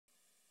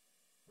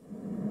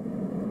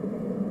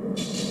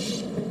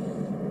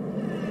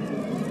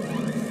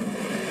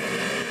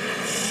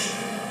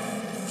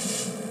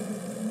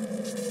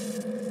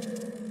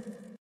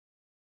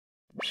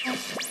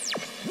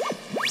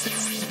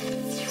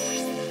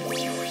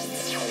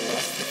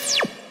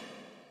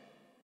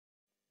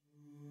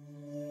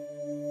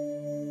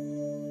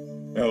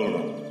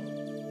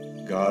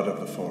god of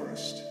the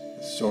forest,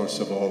 the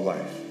source of all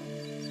life.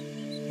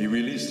 He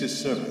released his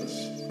servants,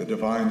 the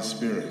divine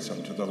spirits,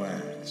 unto the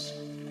lands.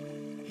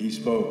 He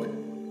spoke,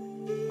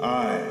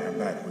 "I am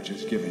that which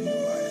is giving you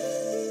life."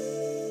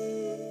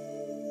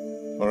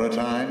 For a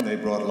time, they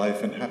brought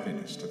life and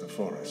happiness to the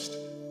forest.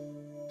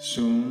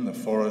 Soon, the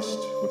forest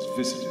was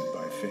visited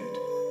by fate.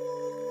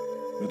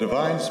 The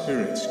divine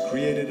spirits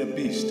created a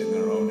beast in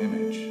their own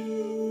image.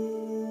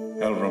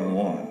 Elram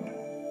warned,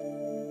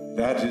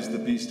 "That is the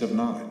beast of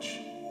knowledge,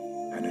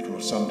 and it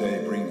will someday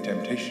bring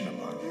temptation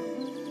upon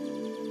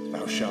you.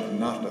 Thou shalt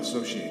not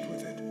associate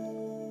with it."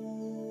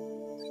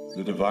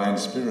 The divine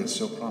spirits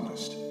so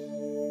promised,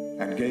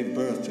 and gave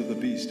birth to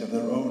the beast of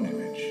their own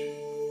image.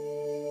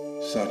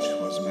 Such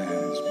was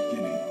man's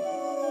beginning.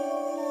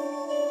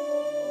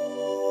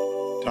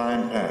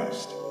 Time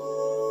passed,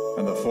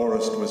 and the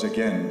forest was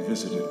again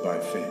visited by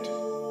fate.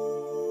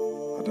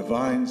 A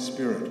divine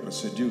spirit was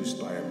seduced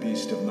by a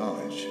beast of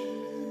knowledge,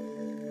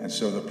 and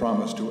so the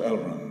promise to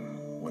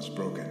Elram was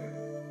broken.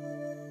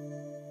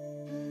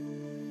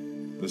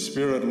 The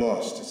spirit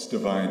lost its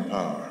divine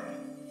power,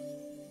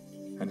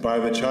 and by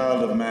the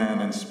child of man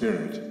and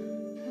spirit,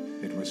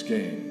 it was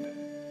gained.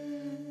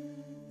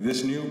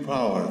 This new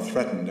power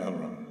threatened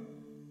Elram,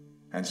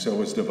 and so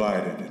was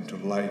divided into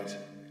light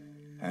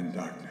and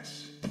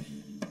darkness.